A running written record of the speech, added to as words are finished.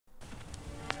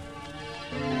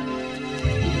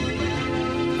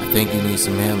think you need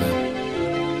some healing.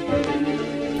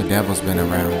 The devil's been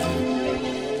around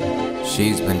you.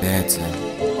 She's been dancing.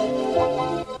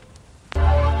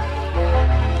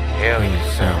 Heal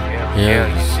yourself, heal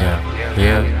yourself,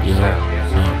 heal yourself.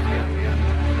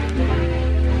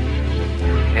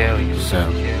 Heal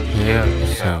yourself, heal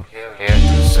yourself, heal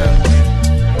yourself.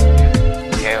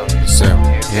 Heal yourself,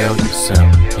 heal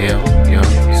yourself, heal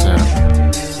yourself.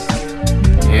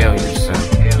 Heal yourself,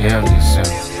 heal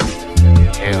yourself,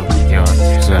 heal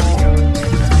yourself.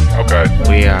 Okay.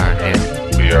 We are him.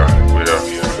 We are.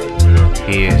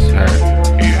 He is her.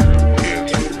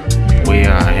 We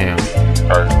are him.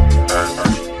 Her.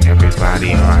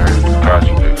 Everybody on her. Got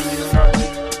you, bitch.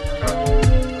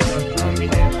 On me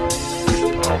this.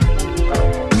 On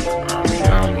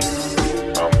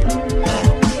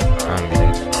me this.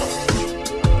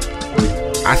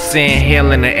 I send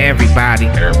healing to everybody.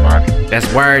 That's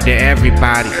word to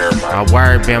everybody. My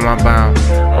word been my bone.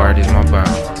 Word is my bone.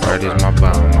 Word is my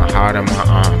bone. My heart and my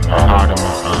arm. My heart and my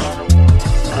arm.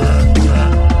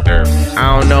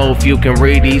 I don't know if you can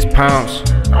read these palms.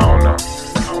 I don't know.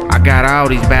 I got all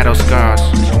these battle scars.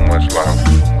 Too much love.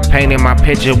 Painting my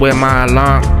picture with my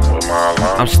alarm. With my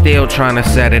alarm. I'm still trying to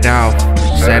set it off.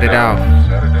 Set it off.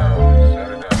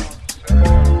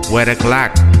 Wet a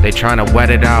clock. They trying to wet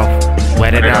it off.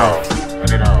 Wet it off.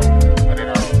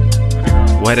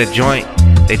 Wet a joint.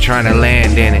 They trying to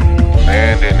land in it.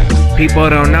 People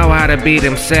don't know how to be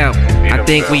themselves. I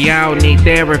think we all need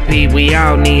therapy. We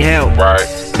all need help. Right.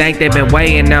 Think they been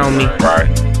waiting on me. Right.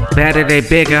 Better they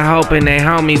bigger, hoping they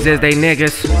homies as they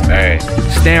niggas. Hey.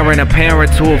 Staring a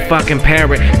parrot to a fucking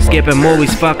parrot. Skipping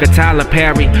movies, fuck a Tyler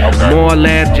Perry. More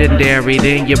legendary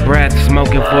than your breath.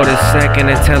 Smoking for the second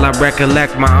until I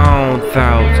recollect my own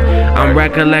thoughts. I'm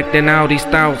recollecting all these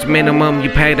thoughts. Minimum, you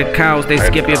pay the cost. They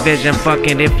skip your vision,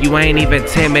 fucking if you ain't even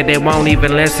timid. They won't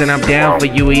even listen. I'm down for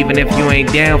you, even if you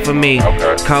ain't down for me.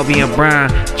 Kobe and Brian,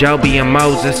 Joby and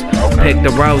Moses. Pick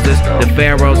the roses, the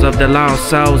pharaohs of the lost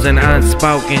souls and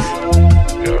unspoken.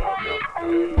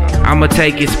 I'ma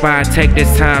take your spot, take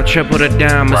this time, triple the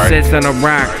dime, assist on the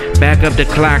rock, back up the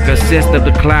clock, assist of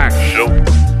the clock.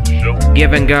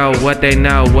 Give and go, what they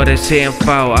know, what it's here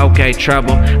for. Okay,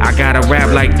 trouble, I gotta rap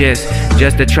like this,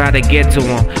 just to try to get to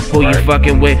him. Who you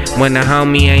fucking with when the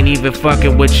homie ain't even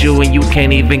fucking with you and you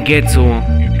can't even get to him?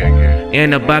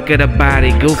 In a bucket of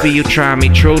body, goofy you try me,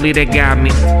 truly they got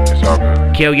me.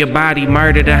 Kill your body,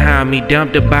 murder the homie,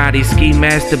 dump the body, ski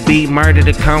master beat, murder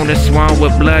the corner, swan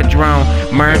with blood drawn,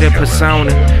 murder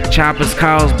persona, choppers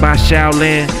caused by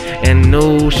Shaolin and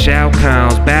new Shao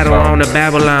Kahns, battle on the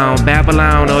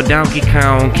Babylon or Donkey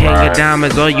Kong, King of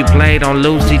Diamonds, or you played on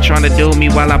Lucy, trying to do me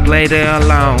while I played it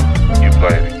alone. You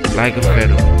played it like a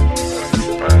fiddle.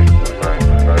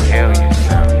 Hell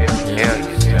yourself, hell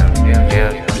yourself,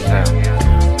 hell yourself.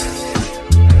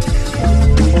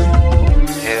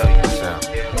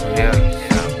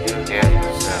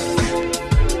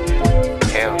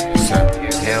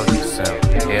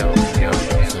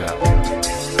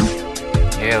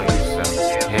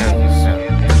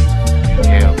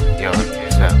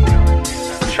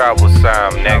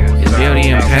 Troublesome niggas. It's beauty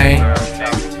and pain.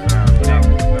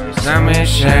 It's summer and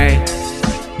shade.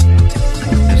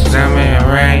 It's summer and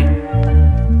rain.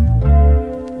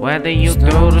 Whether you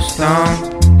through the storm,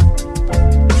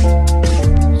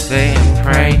 say and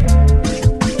pray.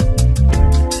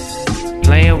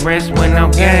 Play a risk with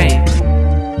no game.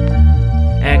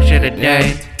 Extra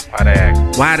today.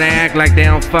 Why they act like they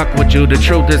don't fuck with you? The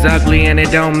truth is ugly and it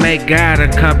don't make God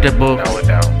uncomfortable. No, it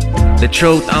don't. The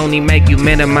truth only make you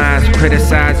minimize,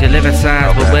 criticize your living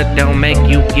size, but what don't make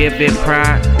you give it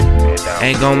pride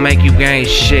ain't gon' make you gain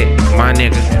shit, my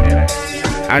nigga.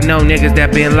 I know niggas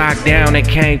that been locked down and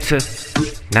came to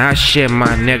nah shit, my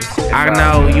nigga. I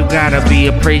know you gotta be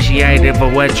appreciated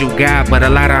for what you got, but a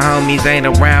lot of homies ain't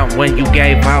around when you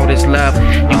gave all this love.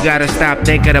 You gotta stop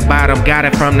thinking about them. Got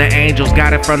it from the angels,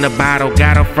 got it from the bottle,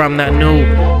 got it from the new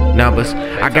numbers.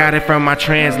 I got it from my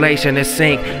translation in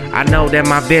sync. I know that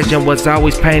my vision was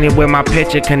always painted with my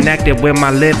picture connected with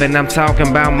my living. I'm talking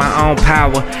about my own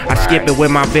power. I skip it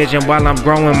with my vision while I'm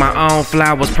growing my own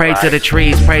flowers. Pray to the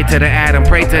trees, pray to the Adam,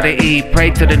 pray to the Eve, pray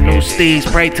to the new steeds,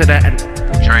 pray to the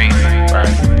dream.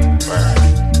 Right.